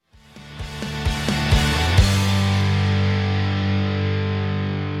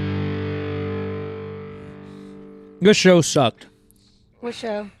This show sucked. What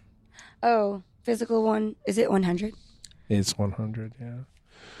show? Oh, physical one. Is it 100? It's 100,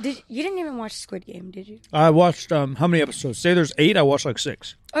 yeah. You didn't even watch Squid Game, did you? I watched, how many episodes? Say there's 8, I watched like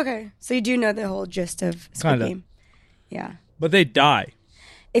 6. Okay. So you do know the whole gist of Squid Kinda. Game. Yeah. But they die.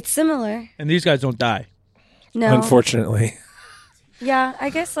 It's similar. And these guys don't die. No. Unfortunately. Yeah,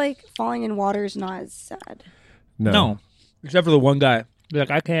 I guess like falling in water is not as sad. No. Except for the one guy. He's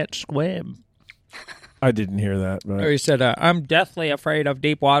like, I can't swim. I didn't hear that. But Or he said, I'm deathly afraid of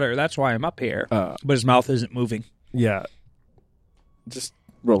deep water. That's why I'm up here. But his mouth isn't moving. yeah. Just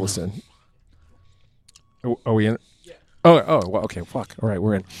roll us in. Are we in? Yeah. Oh, well, okay, fuck. All right,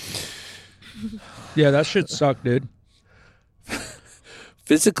 we're in. Yeah, that shit sucked, dude.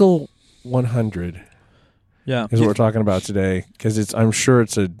 Physical 100 Yeah. is what we're talking about today. Because I'm sure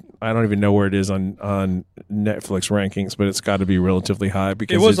I don't even know where it is on Netflix rankings, but it's got to be relatively high.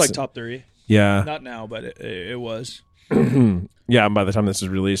 Because It was like top 3. Yeah. Not now, but it was. Yeah, and by the time this is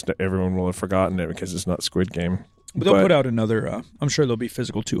released, everyone will have forgotten it because it's not Squid Game. But they'll put out another, I'm sure there'll be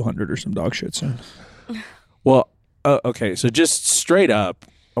Physical 200 or some dog shit soon. Well, okay, so just straight up,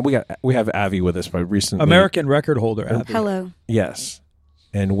 we have Avi with us by recently. American record holder, Abby. Hello. Yes,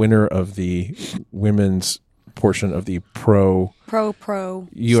 and winner of the women's portion of the pro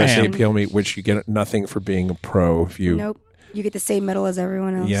USA Sam. Pale Meet, which you get nothing for being a pro if you. Nope. You get the same medal as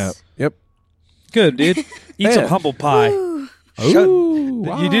everyone else. Yeah. Yep. Good, dude. Eat some humble pie. Ooh.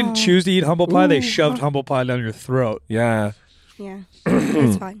 You didn't choose to eat humble pie. They shoved humble pie down your throat. Yeah. Yeah.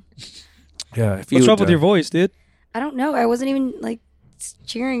 It's fine. Yeah. What's up with your voice, dude? I don't know. I wasn't even like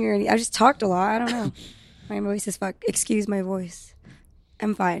cheering or anything. I just talked a lot. I don't know. My voice is fucked. Excuse my voice.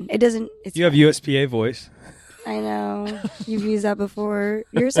 I'm fine. It doesn't. You have USPA voice. I know. You've used that before.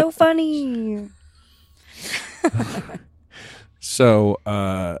 You're so funny. So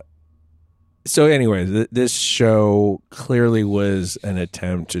anyways, this show clearly was an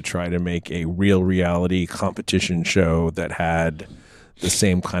attempt to try to make a real reality competition show that had the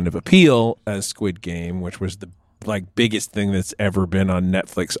same kind of appeal as Squid Game, which was the biggest thing that's ever been on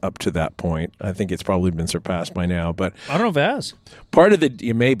Netflix up to that point. I think it's probably been surpassed by now, but I don't know if it has. Part of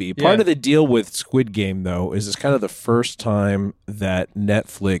the deal with Squid Game though is it's kind of the first time that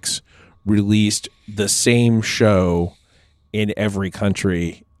Netflix released the same show in every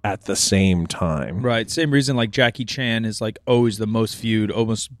country at the same time. Right. Same reason like Jackie Chan is like always the most viewed,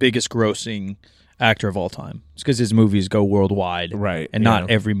 almost biggest grossing actor of all time. It's because his movies go worldwide. Right. And not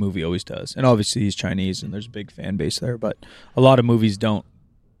every movie always does. And obviously he's Chinese and there's a big fan base there, but a lot of movies don't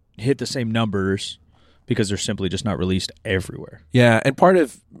hit the same numbers because they're simply just not released everywhere. Yeah, and part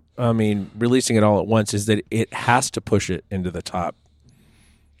of releasing it all at once is that it has to push it into the top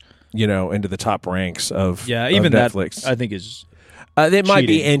into the top ranks of even Netflix. That I think is it might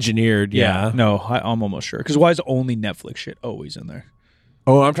be cheating. engineered, yeah. No, I'm almost sure. Because why is only Netflix shit always in there?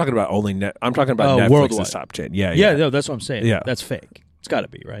 Oh, I'm talking about Netflix's worldwide. top 10. Yeah, Yeah, no, that's what I'm saying. Yeah. That's fake. It's got to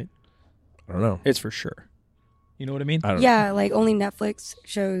be, right? I don't know. It's for sure. You know what I mean? I don't know. Yeah, like only Netflix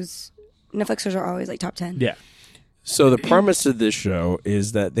shows are always like top 10. Yeah. So the premise of this show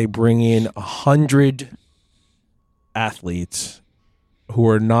is that they bring in 100 athletes who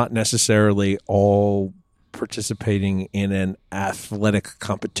are not necessarily all participating in an athletic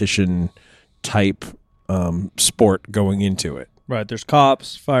competition type sport going into it. Right. There's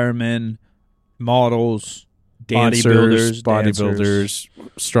cops, firemen, models, Dancers, bodybuilders,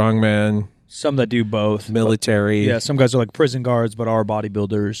 strongmen, some that do both. military. Yeah, some guys are like prison guards but are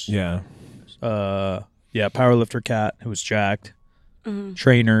bodybuilders. Yeah. Powerlifter cat who was jacked.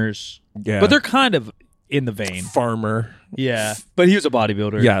 Trainers. Yeah. But they're kind of in the vein. Farmer. Yeah. But he was a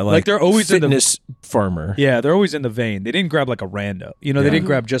bodybuilder. Yeah, like they're always fitness farmer. Yeah, they're always in the vein. They didn't grab like a rando. They didn't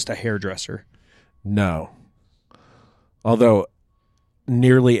grab just a hairdresser. No. Although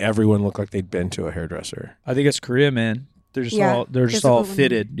nearly everyone looked like they'd been to a hairdresser. I think it's Korea, man. They're just all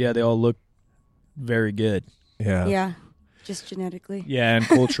fitted. Yeah, they all look very good. Yeah. Yeah. Just genetically. Yeah, and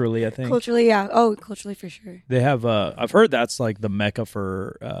culturally, I think. Culturally, yeah. Oh, culturally for sure. They have I've heard that's like the mecca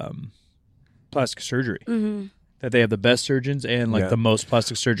for plastic surgery. Mm-hmm. That they have the best surgeons and like the most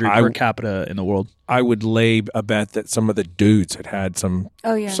plastic surgery per capita in the world. I would lay a bet that some of the dudes had some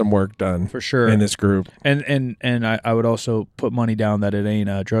work done for sure in this group. And I would also put money down that it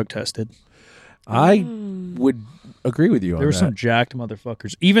ain't drug tested. I would agree with you on that. There were some jacked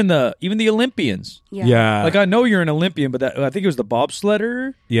motherfuckers. Even the Olympians. Yeah. Like I know you're an Olympian, but I think it was the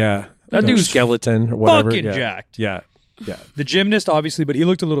bobsledder. Yeah. That dude's skeleton or whatever. Fucking jacked. Yeah. Yeah. The gymnast, obviously, but he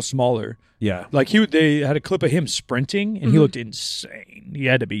looked a little smaller. Yeah. Like they had a clip of him sprinting, and he looked insane. He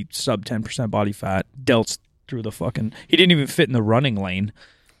had to be sub 10% body fat. Delts through the fucking. He didn't even fit in the running lane.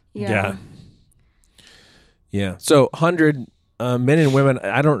 Yeah. Yeah. So 100 men and women.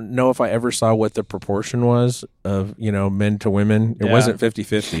 I don't know if I ever saw what the proportion was of, men to women. It wasn't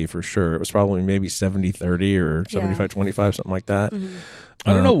 50-50 for sure. It was probably maybe 70-30 or 75-25, something like that. Mm-hmm.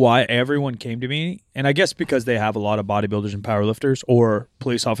 I don't know why everyone came to me, and I guess because they have a lot of bodybuilders and powerlifters or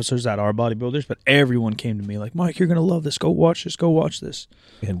police officers that are bodybuilders, but everyone came to me like, Mike, you're going to love this. Go watch this. Go watch this.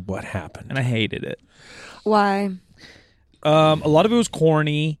 And what happened? And I hated it. Why? A lot of it was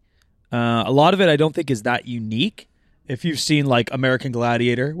corny. A lot of it I don't think is that unique. If you've seen like American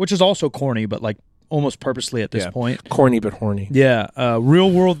Gladiator, which is also corny, but like almost purposely at this point. Corny but horny. Yeah.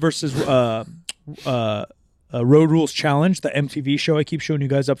 Real World versus Road Rules Challenge, the MTV show I keep showing you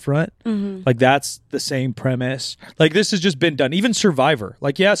guys up front. Mm-hmm. Like that's the same premise. Like this has just been done. Even Survivor.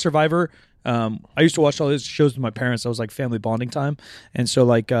 Like Survivor. I used to watch all these shows with my parents. That was like family bonding time. And so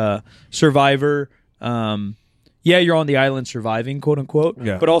like Survivor, you're on the island surviving, quote unquote.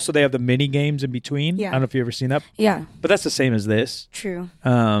 Yeah. But also they have the mini games in between. Yeah. I don't know if you've ever seen that. Yeah. But that's the same as this. True.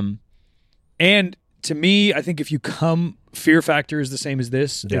 And to me, I think if you Fear Factor is the same as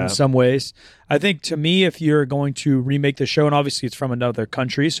this in some ways. I think to me, if you're going to remake the show, and obviously it's from another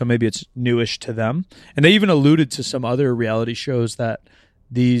country, so maybe it's newish to them. And they even alluded to some other reality shows that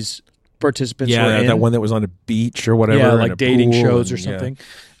these participants were in. That one that was on a beach or whatever. Yeah, like dating shows or something.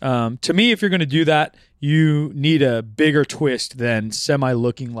 Yeah. To me, if you're going to do that, you need a bigger twist than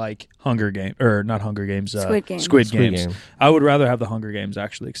semi-looking like Hunger Games, or not Hunger Games, Squid Games. I would rather have the Hunger Games,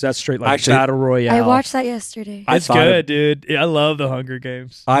 actually, because that's straight like Battle Royale. I watched that yesterday. It's good, dude. I love the Hunger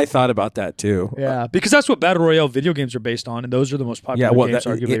Games. I thought about that, too. Yeah, because that's what Battle Royale video games are based on, and those are the most popular games,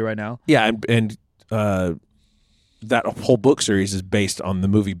 arguably, right now. Yeah, and that whole book series is based on the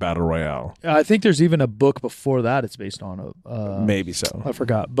movie Battle Royale. I think there's even a book before that it's based on. Maybe so. I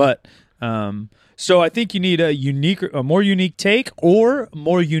forgot. But so I think you need a more unique take or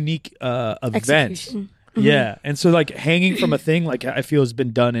more unique event. Execution. Mm-hmm. Yeah. And so like hanging from a thing, like I feel has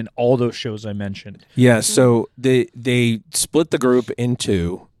been done in all those shows I mentioned. Yeah. So they split the group in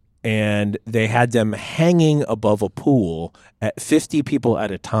two. And they had them hanging above a pool at 50 people at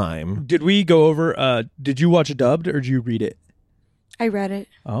a time. Did we go over, did you watch it dubbed or did you read it? I read it.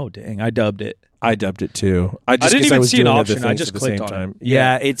 Oh, dang. I dubbed it. I dubbed it too. I didn't even see an option. I just clicked on it.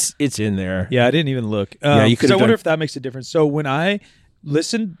 Yeah, it's in there. Yeah, I didn't even look. You could. I wonder if that makes a difference. So when I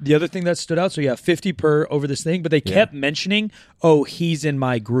listened, the other thing that stood out, so 50 per over this thing, but they kept mentioning, he's in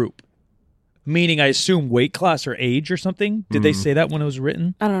my group. Meaning, I assume weight class or age or something. Did they say that when it was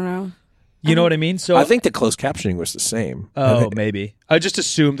written? I don't know. You know what I mean? So I think the closed captioning was the same. Oh, maybe. I just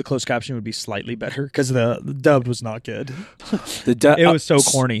assumed the closed captioning would be slightly better because the dubbed was not good. It was so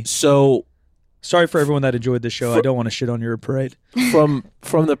corny. So sorry for everyone that enjoyed the show. I don't want to shit on your parade. From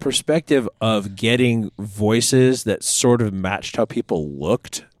the perspective of getting voices that sort of matched how people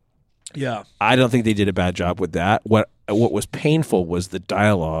looked. Yeah. I don't think they did a bad job with that. What was painful was the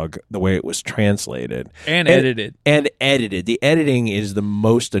dialogue, the way it was translated. And edited. The editing is the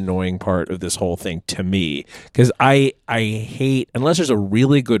most annoying part of this whole thing to me. Because I hate, unless there's a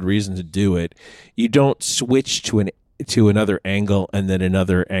really good reason to do it, you don't switch to another angle and then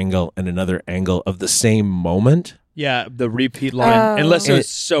another angle and another angle of the same moment. Yeah, the repeat line, unless it was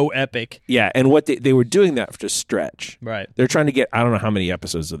so epic. Yeah, and what they were doing that to stretch. Right. They're trying to get, I don't know how many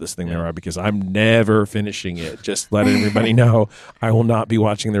episodes of this thing there are because I'm never finishing it. Just letting everybody know I will not be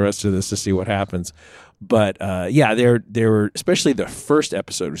watching the rest of this to see what happens. But they were, especially the first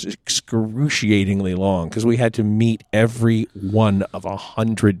episode was excruciatingly long because we had to meet every one of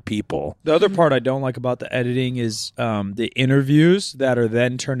 100 people. The other part I don't like about the editing is the interviews that are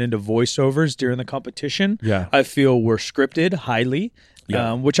then turned into voiceovers during the competition. Yeah. I feel were scripted highly,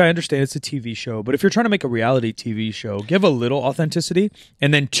 which I understand it's a TV show. But if you're trying to make a reality TV show, give a little authenticity.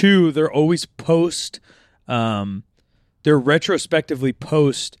 And then two, they're always they're retrospectively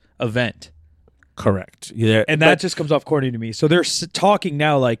post-event. Correct. Yeah, and that just comes off corny to me. So they're talking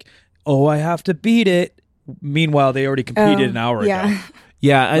now like, I have to beat it. Meanwhile, they already competed an hour ago.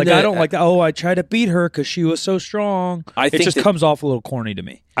 Yeah. I don't like that. I tried to beat her because she was so strong. It just comes off a little corny to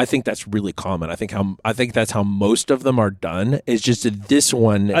me. I think that's really common. I think that's how most of them are done. It's just this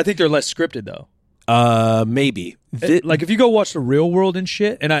one. I think they're less scripted though. Maybe. Like if you go watch The Real World and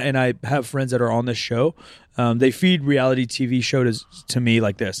shit, and I have friends that are on this show, they feed reality TV shows to me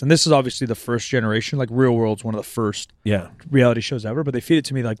like this. And this is obviously the first generation. Like Real World's one of the first reality shows ever, but they feed it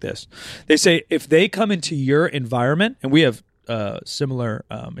to me like this. They say if they come into your environment, and we have similar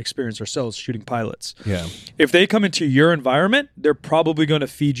experience ourselves shooting pilots. Yeah. If they come into your environment, they're probably going to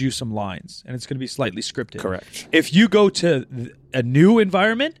feed you some lines, and it's going to be slightly scripted. Correct. If you go to a new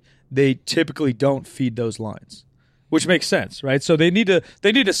environment, they typically don't feed those lines. which makes sense, right? So they need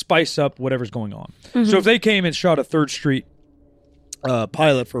to spice up whatever's going on. So if they came and shot a 3rd Street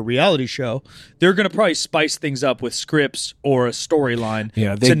pilot for a reality show, they're going to probably spice things up with scripts or a storyline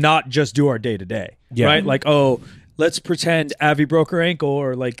to not just do our day-to-day, right? Like, let's pretend Avi broke her ankle,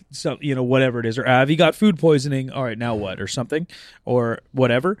 or like some, whatever it is, or Avi got food poisoning. All right, now what, or something, or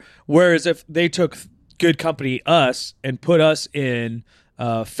whatever. Whereas if they took Good Company, us, and put us in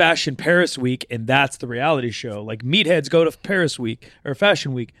Fashion Paris Week, and that's the reality show, like Meatheads go to Paris Week or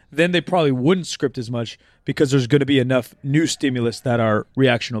Fashion Week, then they probably wouldn't script as much because there's going to be enough new stimulus that our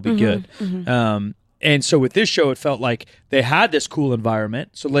reaction will be good. And so with this show, it felt like they had this cool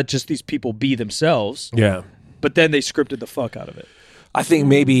environment, so let just these people be themselves. Yeah. But then they scripted the fuck out of it. I think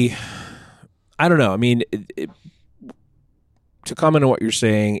maybe, I don't know. I mean, to comment on what you're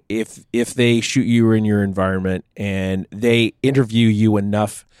saying, if they shoot you in your environment and they interview you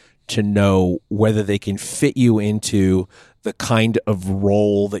enough to know whether they can fit you into the kind of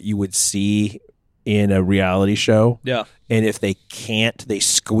role that you would see in a reality show. Yeah. And if they can't, they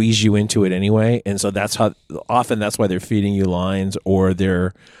squeeze you into it anyway. And so that's why they're feeding you lines, or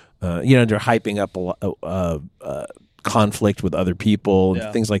they're hyping up conflict with other people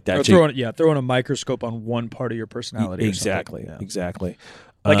and things like that. Or throwing a microscope on one part of your personality. Exactly.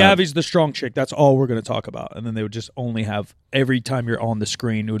 Like Avi's the strong chick. That's all we're going to talk about. And then they would just only have, every time you're on the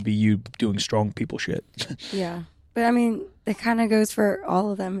screen, it would be you doing strong people shit. Yeah. But I mean, it kind of goes for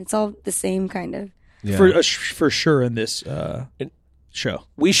all of them. It's all the same kind of. Yeah. For sure in this show.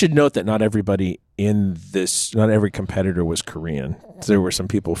 We should note that not every competitor was Korean. There were some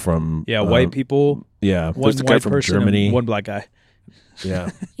people from white people. Yeah, one the guy white from person Germany, and one black guy.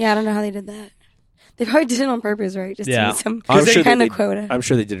 Yeah, yeah. I don't know how they did that. They probably did it on purpose, right? Just to some kind of quota. I'm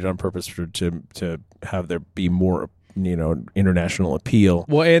sure they did it on purpose to have there be more, international appeal.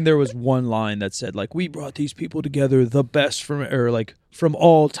 Well, and there was one line that said, like, we brought these people together, the best from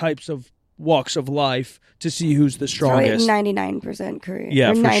all types of walks of life, to see who's the strongest. 99% Korean.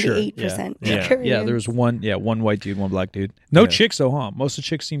 Yeah, or for 98% sure. Korean. Yeah, there was one white dude, one black dude. No chicks though, huh? Most of the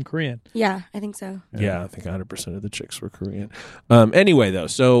chicks seem Korean. Yeah, I think so. Yeah, I think 100% of the chicks were Korean. Anyway, though,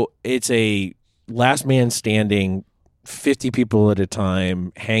 so it's a last man standing, 50 people at a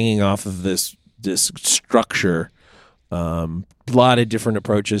time, hanging off of this structure. A lot of different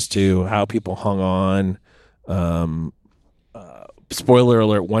approaches to how people hung on. Spoiler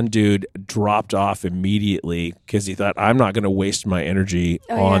alert, one dude dropped off immediately because he thought, I'm not going to waste my energy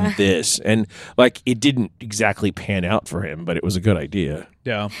on this. And like, it didn't exactly pan out for him, but it was a good idea.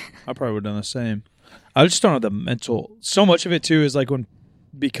 Yeah, I probably would have done the same. I just don't know the mental. So much of it too is like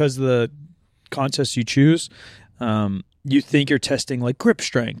because of the contest you choose, you think you're testing like grip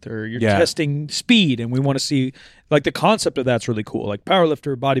strength, or you're testing speed, and we want to see, like, the concept of that's really cool. Like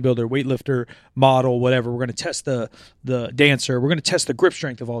powerlifter, bodybuilder, weightlifter, model, whatever. We're going to test the dancer. We're going to test the grip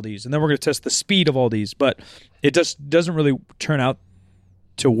strength of all these, and then we're going to test the speed of all these. But it just doesn't really turn out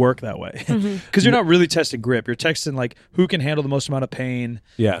to work that way, because you're not really testing grip. You're testing like who can handle the most amount of pain.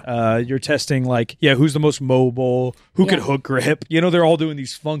 You're testing like who's the most mobile, who can hook grip. They're all doing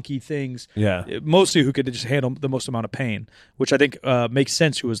these funky things. Mostly who could just handle the most amount of pain, which I think makes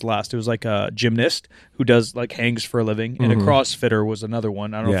sense. Who was last? It was like a gymnast who does like hangs for a living, and a CrossFitter was another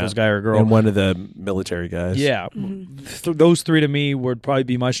one. I don't know if it was a guy or a girl, and one of the military guys. Those three to me would probably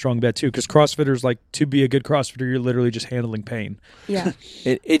be my strong bet too, because CrossFitters, like, to be a good CrossFitter, you're literally just handling pain.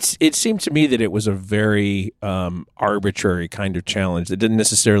 It seemed to me that it was a very arbitrary kind of challenge that didn't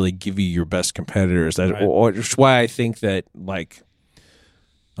necessarily give you your best competitors. Which is why I think that, like,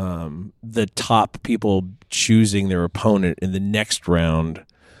 the top people choosing their opponent in the next round,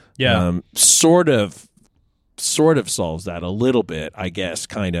 sort of solves that a little bit, I guess,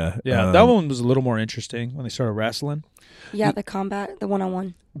 kind of. Yeah, that one was a little more interesting when they started wrestling. Yeah, the combat, the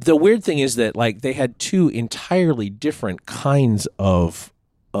one-on-one. The weird thing is that, like, they had two entirely different kinds of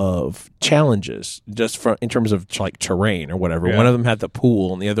challenges, in terms of like terrain or whatever. One of them had the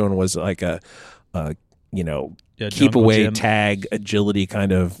pool, and the other one was like a keep away gym, tag, agility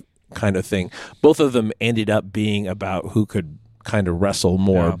kind of thing. Both of them ended up being about who could kind of wrestle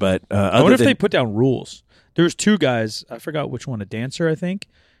more. But I wonder if they put down rules. There was two guys, I forgot which one, a dancer, I think.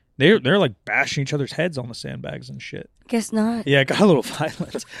 They're like bashing each other's heads on the sandbags and shit. Guess not. Yeah, it got a little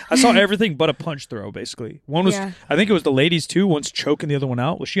violent. I saw everything but a punch throw, basically. One was, I think it was the ladies too. One's choking the other one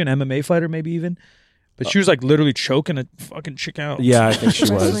out. Was she an MMA fighter, maybe even? But she was like literally choking a fucking chick out. Yeah, I think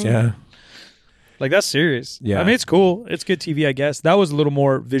she was. Yeah, like, that's serious. Yeah, I mean, it's cool. It's good TV, I guess. That was a little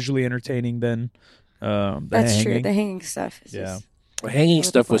more visually entertaining than the that's hanging. true. The hanging stuff is just... Hanging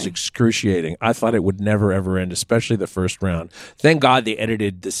stuff was excruciating. I thought it would never, ever end, especially the first round. Thank God they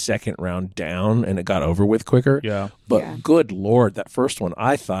edited the second round down and it got over with quicker. Yeah. But good Lord, that first one,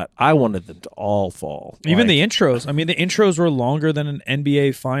 I thought I wanted them to all fall. Even the intros. I mean, the intros were longer than an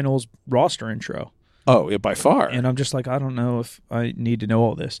NBA Finals roster intro. Oh, yeah, by far. And I'm just like, I don't know if I need to know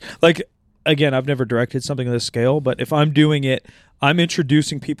all this. Like, again, I've never directed something of this scale, but if I'm doing it, I'm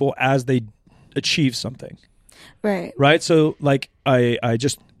introducing people as they achieve something. Right. So like I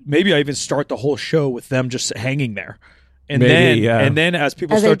just maybe I even start the whole show with them just hanging there. And then as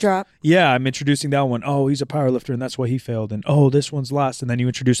people start, they drop. Yeah, I'm introducing that one. Oh, he's a powerlifter and that's why he failed. And oh, this one's last. And then you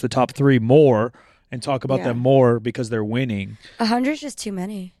introduce the top 3 more and talk about them more because they're winning. 100 is just too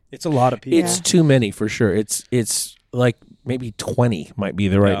many. It's a lot of people. It's too many for sure. It's like maybe 20 might be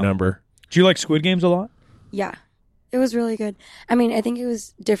the right number. Do you like Squid Games a lot? Yeah. It was really good. I mean, I think it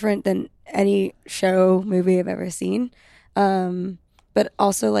was different than any show, movie I've ever seen. But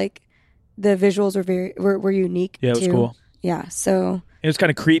also, like, the visuals were unique, Yeah, it was cool. Yeah, so... It was kind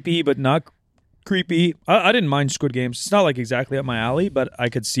of creepy, but not creepy. I didn't mind Squid Games. It's not, like, exactly up my alley, but I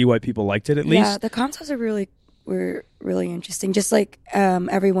could see why people liked it at least. Yeah, the concepts were really interesting. Just, like,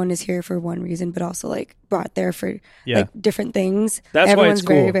 everyone is here for one reason, but also, like, brought there for, like, different things. That's Everyone's why it's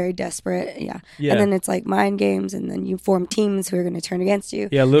cool. very, very desperate. Yeah. And then it's, like, mind games, and then you form teams who are going to turn against you.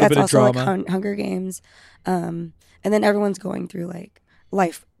 Yeah, a little bit of drama. That's also, like, Hunger Games. And then everyone's going through, like,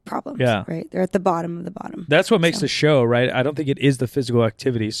 life problems. Yeah. Right? They're at the bottom of the bottom. That's what makes the show, right? I don't think it is the physical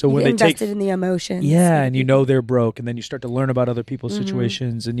activity. So when they invested in the emotions. Yeah, and you know they're broke, and then you start to learn about other people's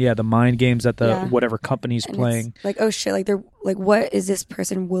situations, and the mind games that the whatever company's and playing. Like, oh shit, like they're like, what is this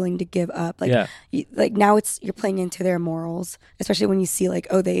person willing to give up? Like, like now you're playing into their morals, especially when you see like,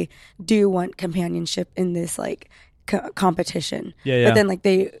 oh, they do want companionship in this like competition. Yeah. But then like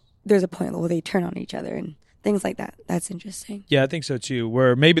there's a point where they turn on each other and things like that. That's interesting. Yeah, I think so too.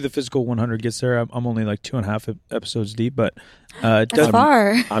 Where maybe the physical 100 gets there. I'm only like 2.5 episodes deep, but that's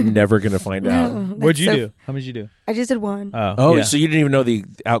far. I'm never gonna find out. What'd you do? How many did you do? I just did one. So you didn't even know the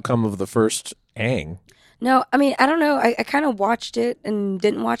outcome of the first hang? No, I mean I don't know. I kind of watched it and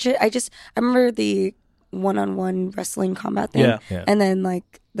didn't watch it. I remember the one-on-one wrestling combat thing, and then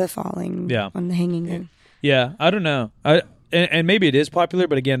like the falling on the hanging thing. Yeah, I don't know. And maybe it is popular,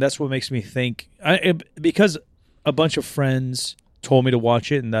 but again, that's what makes me think. Because a bunch of friends told me to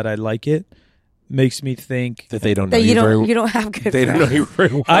watch it and that I like it, makes me think that they don't know you very well. You don't have good They friends. don't know you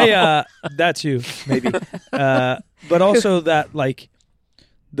very well. That too, maybe. But also that like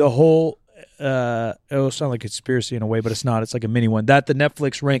the whole it'll sound like a conspiracy in a way, but it's not. It's like a mini one. That the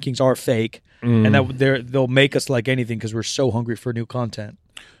Netflix rankings are fake, and that they'll make us like anything because we're so hungry for new content.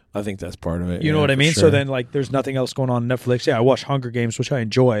 I think that's part of it. You know what I mean? Sure. So then, like, there's nothing else going on Netflix. Yeah, I watch Hunger Games, which I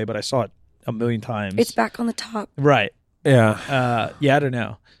enjoy, but I saw it a million times. It's back on the top. Right. Yeah. I don't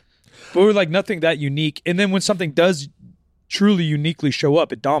know. But we're like nothing that unique. And then when something does truly uniquely show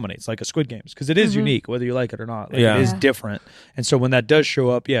up, it dominates, like a Squid Games, because it is unique, whether you like it or not. Like, it is different. And so when that does show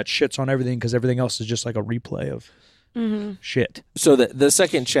up, it shits on everything because everything else is just like a replay of shit. So the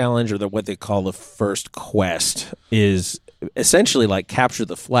second challenge, or what they call the first quest, is essentially like capture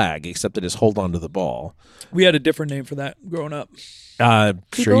the flag, except it is hold on to the ball. We had a different name for that growing up.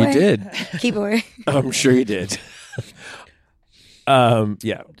 Sure you did. Keyboard. I'm sure you did.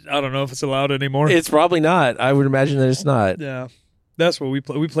 Yeah. I don't know if it's allowed anymore. It's probably not. I would imagine that it's not. Yeah. That's what we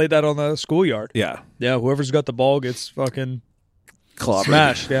play. We played that on the schoolyard. Yeah. Yeah. Whoever's got the ball gets fucking clobbered.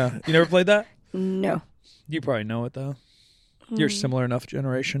 Smashed. Yeah. You never played that? No. You probably know it though. You're similar enough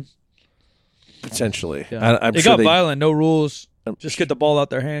generation. Potentially. Yeah. I'm it sure got violent. No rules. Just get the ball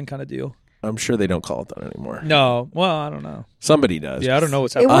out their hand kind of deal. I'm sure they don't call it that anymore. No. Well, I don't know. Somebody does. Yeah, I don't know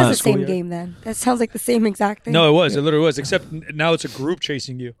what's happening. It was the same game then. That sounds like the same exact thing. No, it was. It literally was. Except now it's a group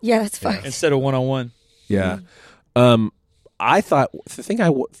chasing you. Yeah, that's fine. Instead of one-on-one. Yeah. I thought the thing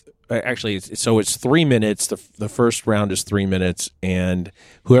actually, so it's 3 minutes. The first round is 3 minutes, and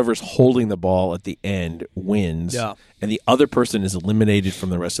whoever's holding the ball at the end wins. Yeah. And the other person is eliminated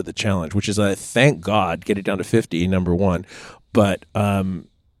from the rest of the challenge, which is thank God, get it down to 50, number one. But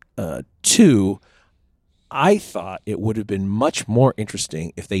two, I thought it would have been much more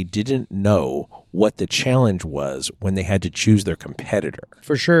interesting if they didn't know what the challenge was when they had to choose their competitor.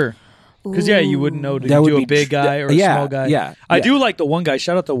 For sure. Because, you wouldn't know to do a big guy or a small guy. Yeah. I do like the one guy.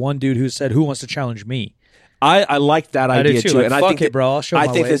 Shout out to one dude who said, who wants to challenge me? I like that idea too. Like, and fuck I think it, bro. I'll show my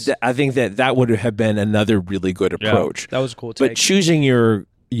ways. I think that would have been another really good approach. Yeah, that was a cool take. But choosing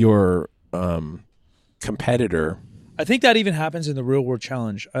your competitor, I think that even happens in the Real World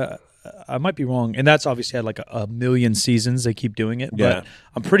Challenge. I might be wrong, and that's obviously had like a million seasons. They keep doing it, but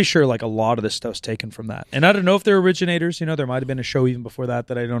I'm pretty sure like a lot of this stuff's taken from that. And I don't know if they're originators. You know, there might have been a show even before that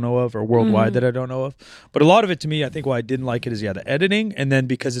I don't know of, or worldwide that I don't know of. But a lot of it, to me, I think why I didn't like it is the editing, and then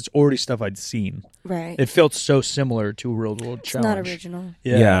because it's already stuff I'd seen. Right. It felt so similar to a Real World Challenge. It's not original.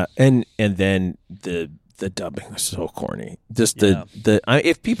 Yeah, and then the dubbing was so corny. Just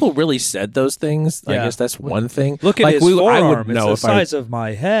if people really said those things, I guess that's one thing. Look at like his forearm. I would know it's the size of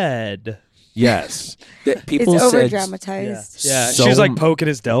my head. Yes, people it's said over dramatized. Yeah, so, she's like poking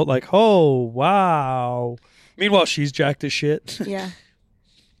his delt, like, oh wow. Meanwhile, she's jacked as shit. Yeah,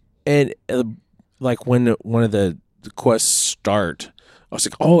 and like when one of the quests start, I was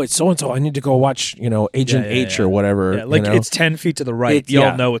like, oh, it's so and so. I need to go watch, Agent H or whatever. Yeah, like it's 10 feet to the right.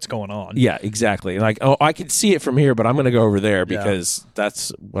 Y'all know what's going on. Yeah, exactly. Like, oh, I can see it from here, but I'm going to go over there because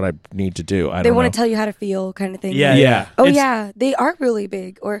that's what I need to do. They want to tell you how to feel, kind of thing. Yeah. Oh, yeah, they are really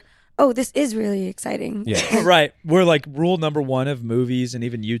big, or oh, this is really exciting. Yeah, right. We're like rule number one of movies and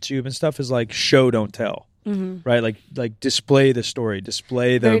even YouTube and stuff is like show, don't tell. Mm-hmm. Right, like display the story,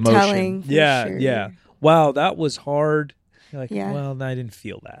 display the emotion. Telling, yeah. Wow, that was hard. You're like, well, I didn't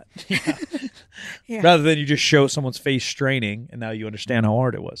feel that. Rather than you just show someone's face straining and now you understand how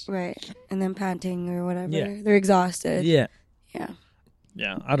hard it was. Right. And then panting or whatever. Yeah. They're exhausted. Yeah.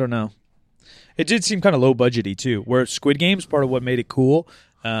 I don't know. It did seem kind of low budgety too. Where Squid Games, part of what made it cool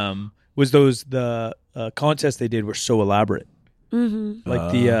was the contests they did were so elaborate. Mm-hmm.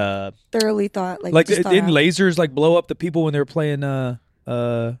 Like the thoroughly thought. Like didn't lasers like blow up the people when they were playing red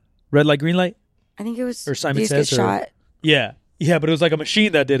light, green light? I think it was. Or Simon Says. Shot. Yeah, but it was like a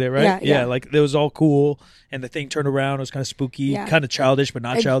machine that did it, right? Yeah, like it was all cool, and the thing turned around. It was kind of spooky, kind of childish, but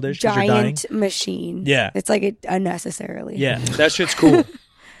not childish. Giant machine. Yeah, it's like unnecessarily. Yeah, that shit's cool.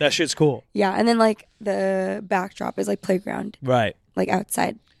 That shit's cool. Yeah, and then like the backdrop is like playground, right? Like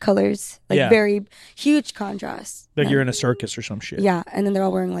outside colors, like very huge contrast. Like you're in a circus or some shit. Yeah, and then they're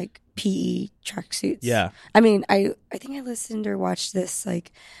all wearing like PE tracksuits. Yeah, I mean, I think I listened or watched this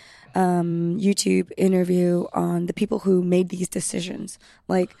like. YouTube interview on the people who made these decisions,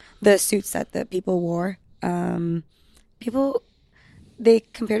 like the suits that the people wore. They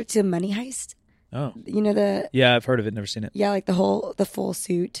compared it to Money Heist. Oh, I've heard of it, never seen it. Yeah, like the full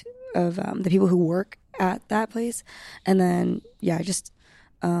suit of the people who work at that place, and then just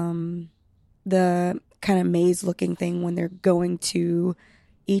the kind of maze looking thing when they're going to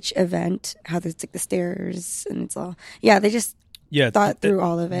each event. How there's like the stairs and it's all they just. Thought through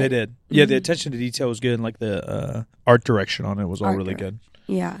all of it. They did. Yeah, the attention to detail was good, and like the art direction on it was all really good.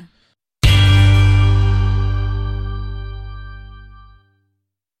 Yeah.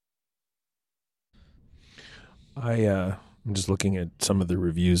 I'm just looking at some of the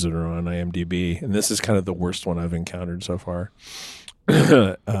reviews that are on IMDb, and this is kind of the worst one I've encountered so far.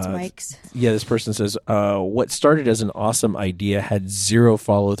 It's Mike's. Yeah, this person says, what started as an awesome idea had zero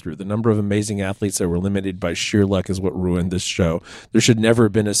follow-through. The number of amazing athletes that were limited by sheer luck is what ruined this show. There should never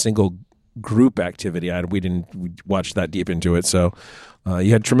have been a single group activity. We didn't watch that deep into it. So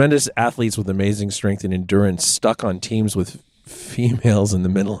you had tremendous athletes with amazing strength and endurance stuck on teams with females in the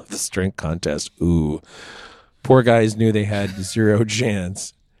middle of the strength contest. Ooh. Poor guys knew they had zero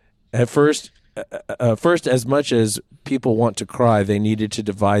chance. At first, as much as people want to cry, they needed to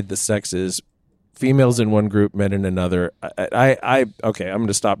divide the sexes. Females in one group, men in another. Okay, I'm going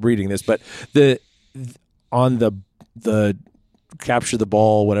to stop reading this, but on the capture the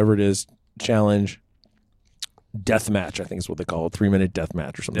ball, whatever it is, challenge, death match, I think is what they call it, 3-minute death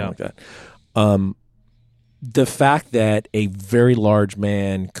match or something like that. The fact that a very large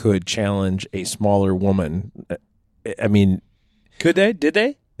man could challenge a smaller woman, I mean, could they? Did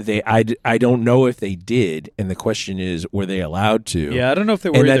they? I don't know if they did, and the question is, were they allowed to? Yeah, I don't know if they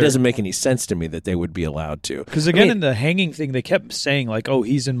were. And that doesn't make any sense to me that they would be allowed to. Because again, in the hanging thing, they kept saying like, "Oh,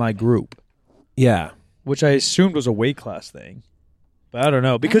 he's in my group." Yeah, which I assumed was a weight class thing, but I don't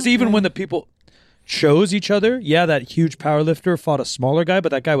know. Because even when the people chose each other, that huge powerlifter fought a smaller guy, but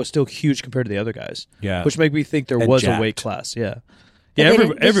that guy was still huge compared to the other guys. Yeah, which made me think there was a weight class. Yeah,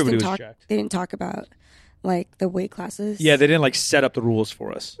 everybody was jacked. They didn't talk about. Like the weight classes. Yeah, they didn't like set up the rules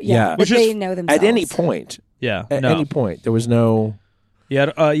for us. Yeah. Which they know themselves. At any point. Yeah. At any point. There was no. Yeah.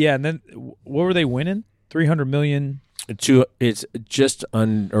 And then what were they winning? 300 million. It's just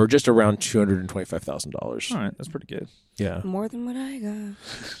around $225,000. All right, that's pretty good. Yeah. More than what I got.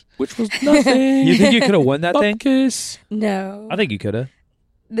 Which was nothing. You think you could have won that thing? No. I think you could have.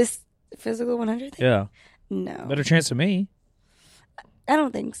 This physical 100 thing? Yeah. No. Better chance than me. I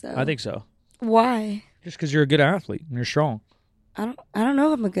don't think so. I think so. Why? Just because you're a good athlete and you're strong. I don't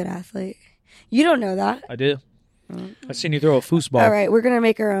know if I'm a good athlete. You don't know that. I do. I've seen you throw a foosball. All right, we're gonna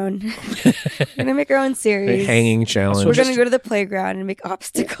make our own. We're gonna make our own series. A hanging challenge. We're gonna go to the playground and make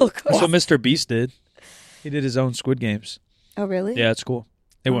obstacle course. That's what Mr. Beast did. He did his own Squid Games. Oh, really? Yeah, it's cool.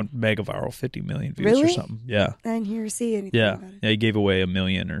 They went mega viral, 50 million views or something. Yeah. I didn't hear or see anything about it. Yeah, he gave away $1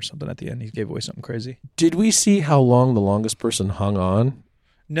 million or something at the end. He gave away something crazy. Did we see how long the longest person hung on?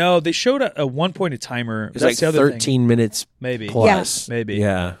 No, they showed at one point a timer. It's like 13 minutes maybe. plus. Yeah. Maybe.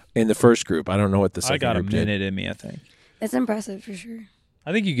 Yeah, in the first group. I don't know what the second group did. I got a minute in me, I think. It's impressive for sure.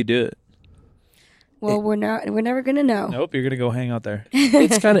 I think you could do it. Well, we're never gonna know. Nope, you're gonna go hang out there.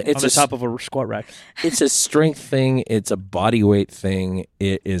 It's kind of on the top of a squat rack. It's a strength thing. It's a body weight thing.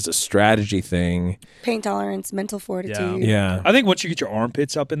 It is a strategy thing. Pain tolerance, mental fortitude. Yeah. I think once you get your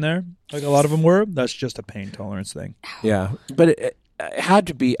armpits up in there, like a lot of them were, that's just a pain tolerance thing. Yeah, but it had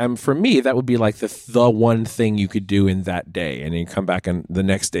to be. For me, that would be like the one thing you could do in that day, and then you come back on the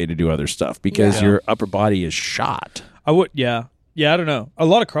next day to do other stuff because your upper body is shot. I would, yeah. Yeah, I don't know. A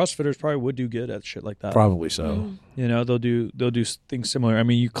lot of CrossFitters probably would do good at shit like that. Probably so. You know, they'll do things similar. I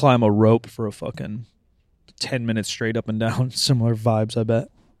mean, you climb a rope for a fucking 10 minutes straight up and down. Similar vibes, I bet.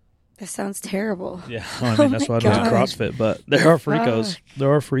 That sounds terrible. Yeah, I mean, that's why I don't do CrossFit, but there are freakos. There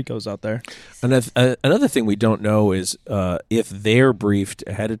are freakos out there. Another thing we don't know is if they're briefed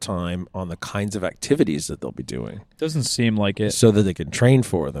ahead of time on the kinds of activities that they'll be doing. Doesn't seem like it. So that they can train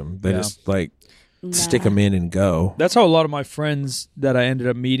for them. They just stick them in and go. That's how a lot of my friends that I ended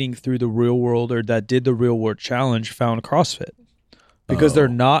up meeting through the real world or that did the real world challenge found CrossFit because they're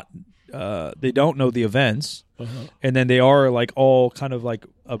not, they don't know the events. And then they are like all kind of like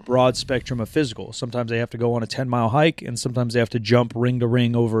a broad spectrum of physical. Sometimes they have to go on a 10-mile hike and sometimes they have to jump ring to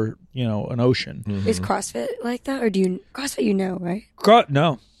ring over, an ocean. Is CrossFit like that? Or CrossFit, right?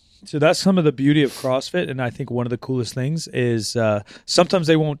 No. So that's some of the beauty of CrossFit, and I think one of the coolest things is sometimes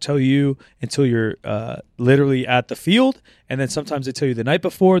they won't tell you until you're literally at the field, and then sometimes they tell you the night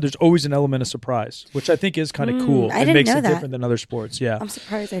before. There's always an element of surprise, which I think is kind of cool. It makes it different than other sports. Yeah, I'm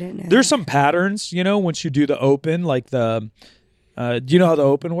surprised I didn't know. There's some patterns, once you do the open, like the. Do you know how the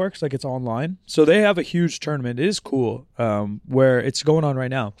open works? Like it's online, so they have a huge tournament. It is cool, where it's going on right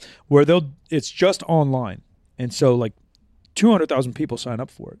now, where it's just online, and so like. 200,000 people sign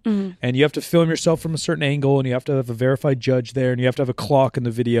up for it. And you have to film yourself from a certain angle, and you have to have a verified judge there, and you have to have a clock in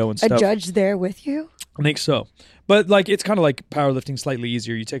the video and stuff. A judge there with you? I think so. But like it's kind of like powerlifting, slightly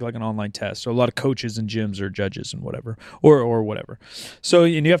easier. You take like an online test. So a lot of coaches and gyms are judges and whatever, or whatever. So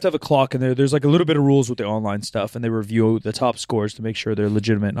and you have to have a clock in there. There's like a little bit of rules with the online stuff, and they review the top scores to make sure they're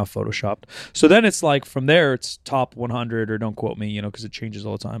legitimate, not photoshopped. So then it's like from there, it's top 100, or don't quote me, because it changes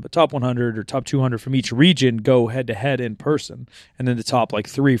all the time. But top 100 or top 200 from each region go head to head in person, and then the top like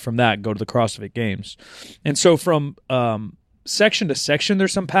 3 from that go to the CrossFit Games. And so from section to section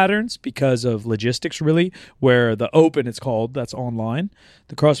there's some patterns because of logistics, really, where the open, it's called, that's online.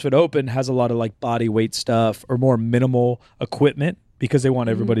 The CrossFit Open has a lot of like body weight stuff or more minimal equipment because they want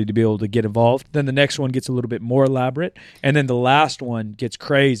everybody to be able to get involved. Then the next one gets a little bit more elaborate, and then the last one gets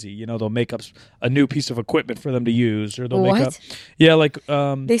crazy. They'll make up a new piece of equipment for them to use, or they'll make up like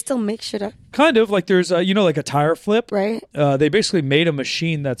they still make shit up. Kind of like there's like a tire flip, right? They basically made a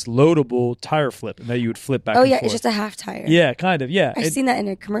machine that's loadable tire flip, and that you would flip back. Oh and yeah, forth. It's just a half tire. Yeah, kind of. Yeah, I've seen that in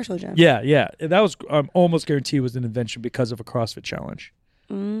a commercial gym. Yeah. That was almost guaranteed was an invention because of a CrossFit challenge.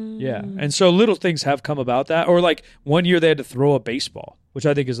 Yeah, and so little things have come about that. Or like one year they had to throw a baseball, which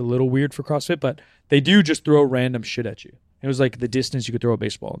I think is a little weird for CrossFit, but they do just throw random shit at you. It was like the distance you could throw a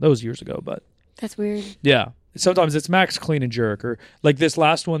baseball. That was years ago, but that's weird. Yeah, sometimes it's max clean and jerk, or like this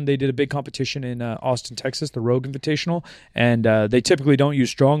last one they did a big competition in Austin, Texas, the Rogue Invitational, and they typically don't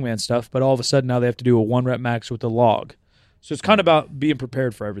use strongman stuff, but all of a sudden now they have to do a 1-rep max with a log. So it's kind of about being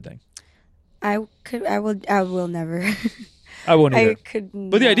prepared for everything. I will never. I won't either.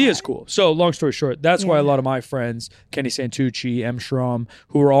 But the idea is cool. So long story short, that's why a lot of my friends, Kenny Santucci, M. Schramm,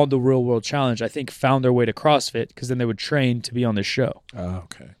 who were on the Real World Challenge, I think found their way to CrossFit because then they would train to be on this show. Oh,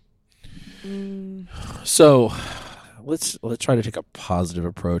 okay. So let's try to take a positive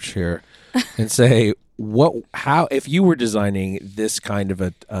approach here and say how if you were designing this kind of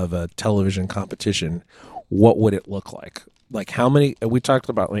a television competition, what would it look like? Like how many, we talked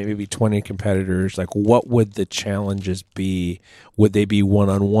about maybe 20 competitors, like what would the challenges be? Would they be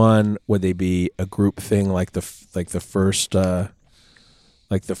one-on-one? Would they be a group thing like the first,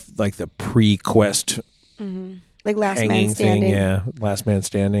 like the pre-quest like last hanging man standing thing? Yeah, last man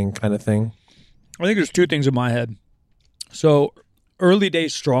standing kind of thing. I think there's 2 things in my head. So early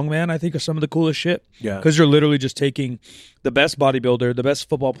days strongman, I think, are some of the coolest shit. Yeah. Because you're literally just taking the best bodybuilder, the best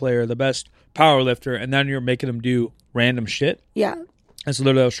football player, the best power lifter, and then you're making them do random shit. Yeah. That's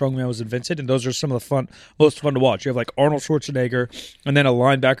literally how strongman was invented, and those are some of the most fun to watch. You have like Arnold Schwarzenegger, and then a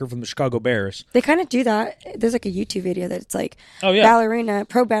linebacker from the Chicago Bears. They kind of do that. There's like a YouTube video that's like,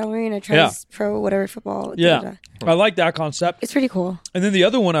 pro ballerina tries pro whatever football. Yeah, I like that concept. It's pretty cool. And then the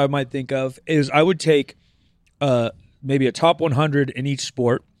other one I might think of is I would take maybe a top 100 in each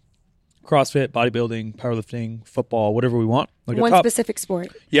sport. CrossFit, bodybuilding, powerlifting, football, whatever we want. Like one specific sport.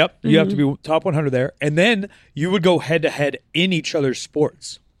 Yep. You have to be top 100 there. And then you would go head-to-head in each other's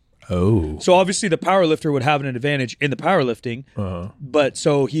sports. Oh. So obviously the powerlifter would have an advantage in the powerlifting, but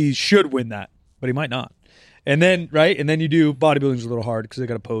so he should win that, but he might not. And then, right? And then you do bodybuilding's a little hard because they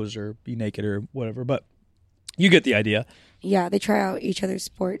got to pose or be naked or whatever, but you get the idea. Yeah, they try out each other's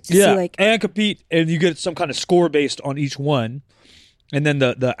sports. To see and compete, and you get some kind of score based on each one. And then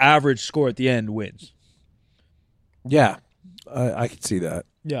the average score at the end wins. Yeah, I could see that.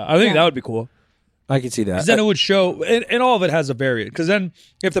 Yeah, I think that would be cool. I could see that. Because then it would show, and all of it has a variant. Because then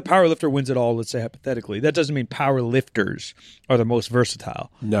if the powerlifter wins it all, let's say hypothetically, that doesn't mean powerlifters are the most versatile.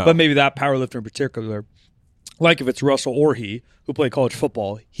 No. But maybe that powerlifter in particular, like if it's Russell or who played college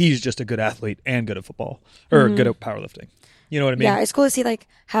football, he's just a good athlete and good at football, or good at powerlifting. You know what I mean? Yeah, it's cool to see like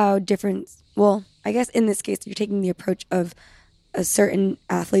how different, well, I guess in this case, you're taking the approach of a certain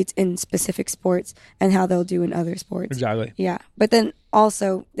athletes in specific sports and how they'll do in other sports. Exactly. Yeah. But then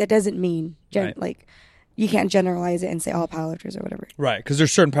also that doesn't mean like you can't generalize it and say all powerlifters or whatever. Right. Because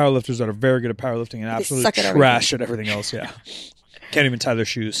there's certain powerlifters that are very good at powerlifting and absolutely trash at everything else. Yeah. Can't even tie their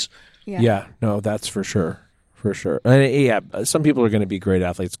shoes. Yeah. No, that's for sure. For sure. And some people are going to be great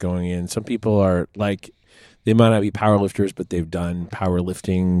athletes going in. Some people are like, they might not be powerlifters, but they've done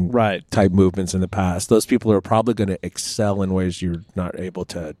powerlifting type movements in the past. Those people are probably going to excel in ways you're not able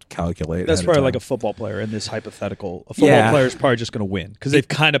to calculate. That's probably like a football player in this hypothetical. A football player is probably just going to win because they've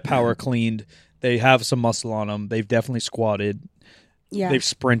kind of power cleaned. They have some muscle on them. They've definitely squatted. Yeah. They've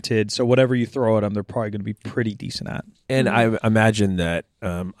sprinted. So whatever you throw at them, they're probably going to be pretty decent at. And I imagine that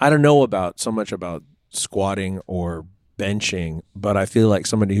I don't know so much about squatting or benching, but I feel like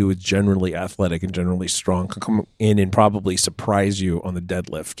somebody who is generally athletic and generally strong can come in and probably surprise you on the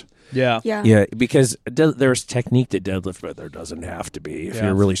deadlift. Yeah, because there's technique to deadlift, but there doesn't have to be if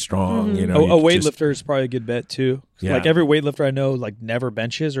you're really strong. You know, a weightlifter is probably a good bet too. Yeah. Like every weightlifter I know, like never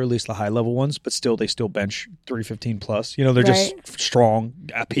benches, or at least the high level ones, but they still bench 315 plus. You know, they're just strong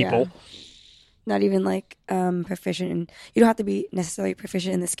people. Yeah. Not even like proficient, and you don't have to be necessarily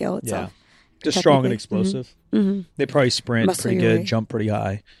proficient in the skill itself. Yeah. Just strong and explosive. Mm-hmm. They probably sprint pretty good, jump pretty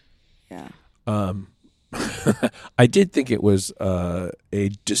high. Yeah. I did think it was a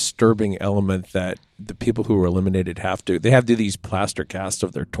disturbing element that the people who were eliminated have to do these plaster casts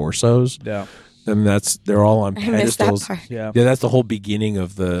of their torsos. Yeah. And they're all on pedestals. Yeah, that's the whole beginning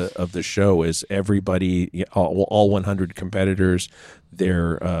of the show. Is everybody, all 100 competitors,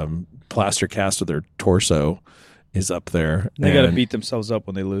 their plaster cast of their torso is up there. They got to beat themselves up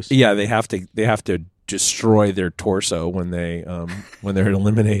when they lose. Yeah, they have to destroy their torso when they're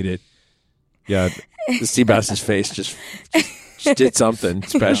eliminated. Yeah, the Seabass's face just did something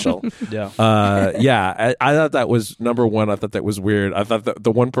special. Yeah. I thought that was number one. I thought that was weird. I thought that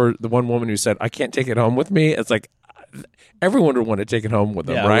the one woman who said, "I can't take it home with me," it's like everyone would want to take it home with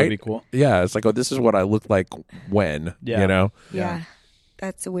them, right? That would be cool. Yeah, it's like, oh, this is what I look like when, you know? Yeah,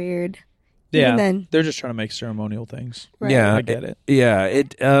 that's weird. Yeah, then, they're just trying to make ceremonial things. Right. Yeah, I get it. Yeah,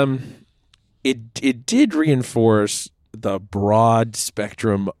 it did reinforce the broad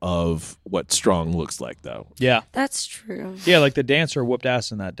spectrum of what strong looks like, though. Yeah, that's true. Yeah, like the dancer whooped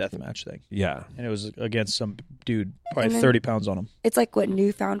ass in that deathmatch thing. Yeah, and it was against some dude, probably 30 pounds on him. It's like what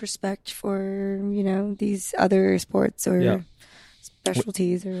newfound respect for these other sports or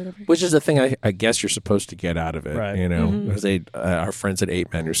specialties or whatever. Which is the thing I guess you're supposed to get out of it, right? Because our friends at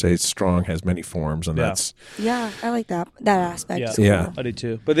 8 Men who say strong has many forms, and that's I like that aspect. Yeah, cool. I do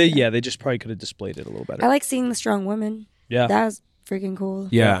too. But they just probably could have displayed it a little better. I like seeing the strong women. Yeah, that was freaking cool.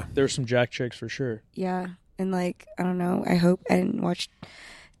 Yeah, there were some jack chicks for sure. Yeah, and like I don't know. I hope I didn't watch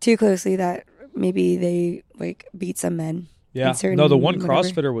too closely that maybe they like beat some men. Yeah, no, the one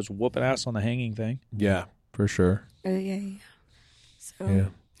CrossFitter was whooping ass on the hanging thing. Yeah, for sure. Yeah. So.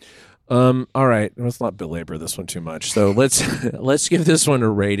 Yeah. All right. Let's not belabor this one too much. So let's give this one a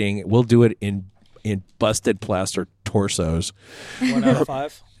rating. We'll do it in busted plaster torsos. 1 out of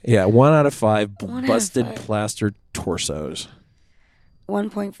 5. Yeah, 1 out of 5 busted plaster torsos.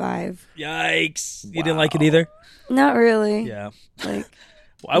 1.5. Yikes! You didn't like it either? Not really. Yeah. Like.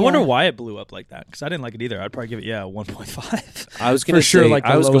 I wonder why it blew up like that, because I didn't like it either. I'd probably give it 1.5. I was going to say, like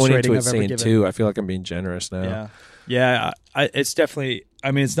I was going into it saying 2. I feel like I'm being generous now. Yeah. It's definitely.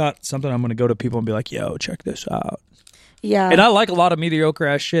 I mean, it's not something I'm going to go to people and be like, "Yo, check this out." Yeah. And I like a lot of mediocre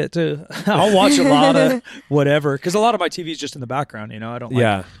ass shit too. I'll watch a lot of whatever because a lot of my TV is just in the background. I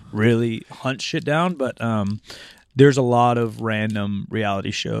don't really hunt shit down, but there's a lot of random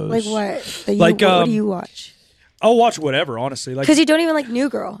reality shows. Like what? What do you watch? I'll watch whatever, honestly. Because you don't even like New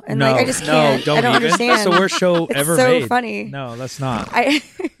Girl, and I just can't. I don't understand. That's the worst show ever made. So funny. No, that's not.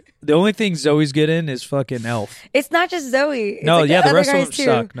 The only thing Zoe's good in is fucking Elf. It's not just Zoe. It's the rest of them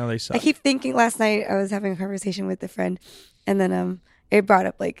suck. No, they suck. I keep thinking. Last night I was having a conversation with a friend, and then it brought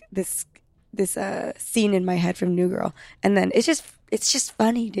up like this scene in my head from New Girl, and then it's just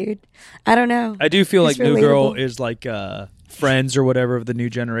funny, dude. I don't know. I do feel like relatable. New Girl is like Friends or whatever of the new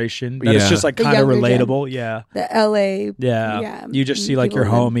generation. That it's just like kind of relatable. Gen. The LA. Yeah. You just see like your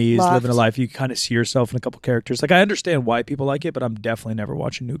homies living a life. You kind of see yourself in a couple characters. Like I understand why people like it, but I'm definitely never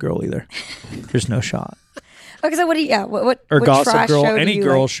watching New Girl either. There's no shot. Okay, so what or Gossip Girl, any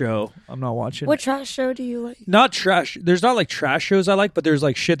girl like? Show. I'm not watching. What trash show do you like? Not trash. There's not like trash shows I like, but there's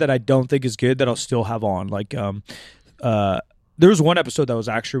like shit that I don't think is good that I'll still have on. Like there was one episode that was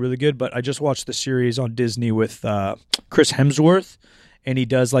actually really good, but I just watched the series on Disney with Chris Hemsworth, and he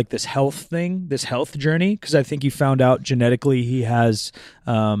does like this health journey, because I think he found out genetically he has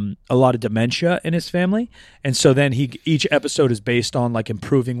a lot of dementia in his family, and so then each episode is based on like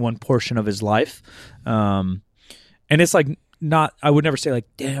improving one portion of his life, and it's like I would never say like,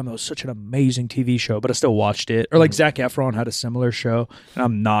 damn, that was such an amazing TV show, but I still watched it. Or like Zac Efron had a similar show, and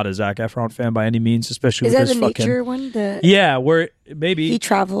I'm not a Zac Efron fan by any means, especially with his fucking... Is that the nature one? Yeah, where maybe... He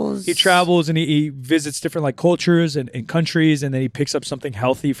travels and he visits different like cultures and countries, and then he picks up something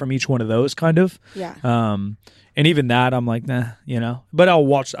healthy from each one of those, kind of. Yeah. And even that, I'm like, nah, But I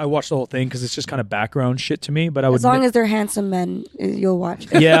watch the whole thing because it's just kind of background shit to me. But as long as they're handsome men, you'll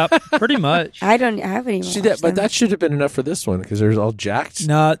watch it. Yeah, pretty much. I haven't even watched that, but them. that should have been enough for this one because there's all jacked.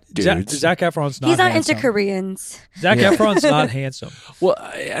 Nah, dudes. Zac Efron's not. He's not handsome. into Koreans. Zac Efron's not handsome. Well,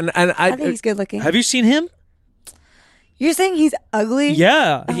 and I think he's good looking. Have you seen him? You're saying he's ugly?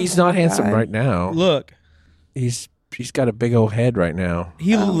 Yeah, he's not handsome right now. Look, he's got a big old head right now.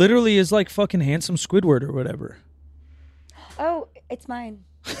 He literally is like fucking handsome Squidward or whatever. Oh, it's mine.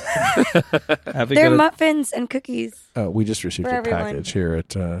 They're muffins and cookies. We just received a package here at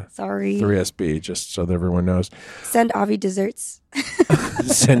 3SB, just so that everyone knows. Send Avi desserts.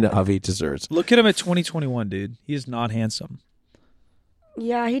 Send Avi desserts. Look at him at 2021, dude. He is not handsome.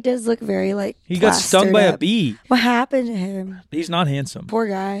 Yeah, he does look very like he got stung by a bee. What happened to him? He's not handsome. Poor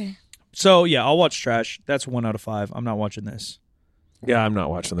guy. So yeah, I'll watch trash. That's 1 out of 5. I'm not watching this. Yeah, I'm not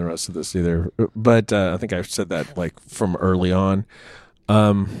watching the rest of this either. But I think I've said that like from early on.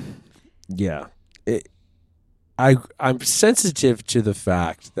 Yeah, I'm sensitive to the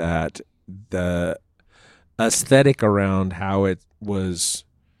fact that the aesthetic around how it was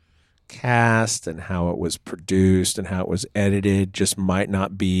cast and how it was produced and how it was edited just might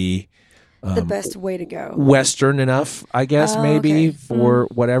not be the best way to go. Western enough, I guess, maybe for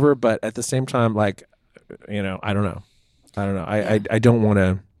whatever. But at the same time, like, I don't know. I don't want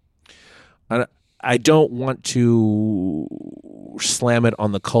to. I don't want to slam it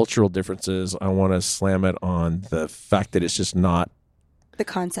on the cultural differences. I want to slam it on the fact that it's just not the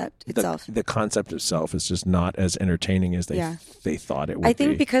concept itself. The concept itself is just not as entertaining as they thought it would be. I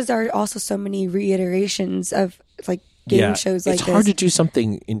think because there are also so many reiterations of like game shows like this. It's hard to do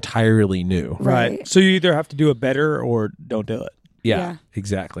something entirely new. Right. So you either have to do it better or don't do it. Yeah.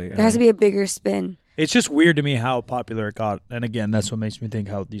 Exactly. There has to be a bigger spin. It's just weird to me how popular it got. And again, that's what makes me think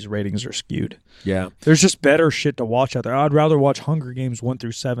how these ratings are skewed. Yeah. There's just better shit to watch out there. I'd rather watch Hunger Games 1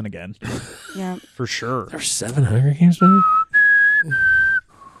 through 7 again. Yeah. For sure. There's 7 Hunger Games movies?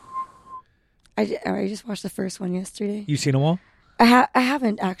 I just watched the first one yesterday. You seen them all? I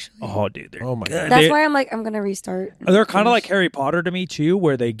haven't actually. Oh, dude. Oh my God. That's why I'm like, I'm going to restart. They're kind of like Harry Potter to me, too,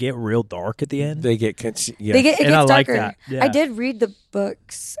 where they get real dark at the end. They get... It gets darker. Like that. Yeah. I did read the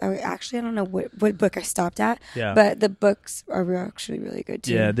books. I don't know what book I stopped at, yeah. But the books are actually really good,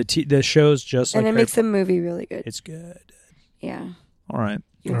 too. Yeah, the show's just and like... it makes the movie really good. It's good. Yeah. All right.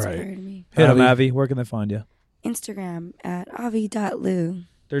 You inspired me. Hit them, Avi. Where can they find you? Instagram at avi.lu.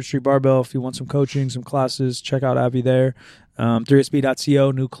 Third Street Barbell. If you want some coaching, some classes, check out Avi there.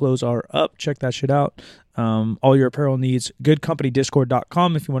 3sb.co. New clothes are up. Check that shit out. All your apparel needs.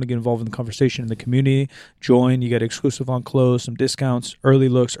 GoodCompanyDiscord.com. If you want to get involved in the conversation in the community, join. You get exclusive on clothes, some discounts, early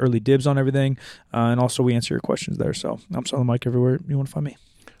looks, early dibs on everything. And also we answer your questions there. So I'm selling the mic everywhere you want to find me.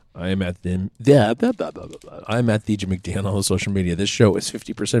 I'm at the Jim McDan on all the social media. This show is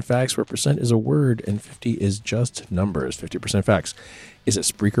 50% facts, where percent is a word and 50 is just numbers. 50% facts is a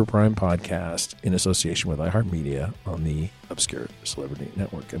Spreaker Prime podcast in association with iHeartMedia on the Obscure Celebrity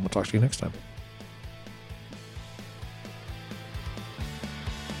Network. And we'll talk to you next time.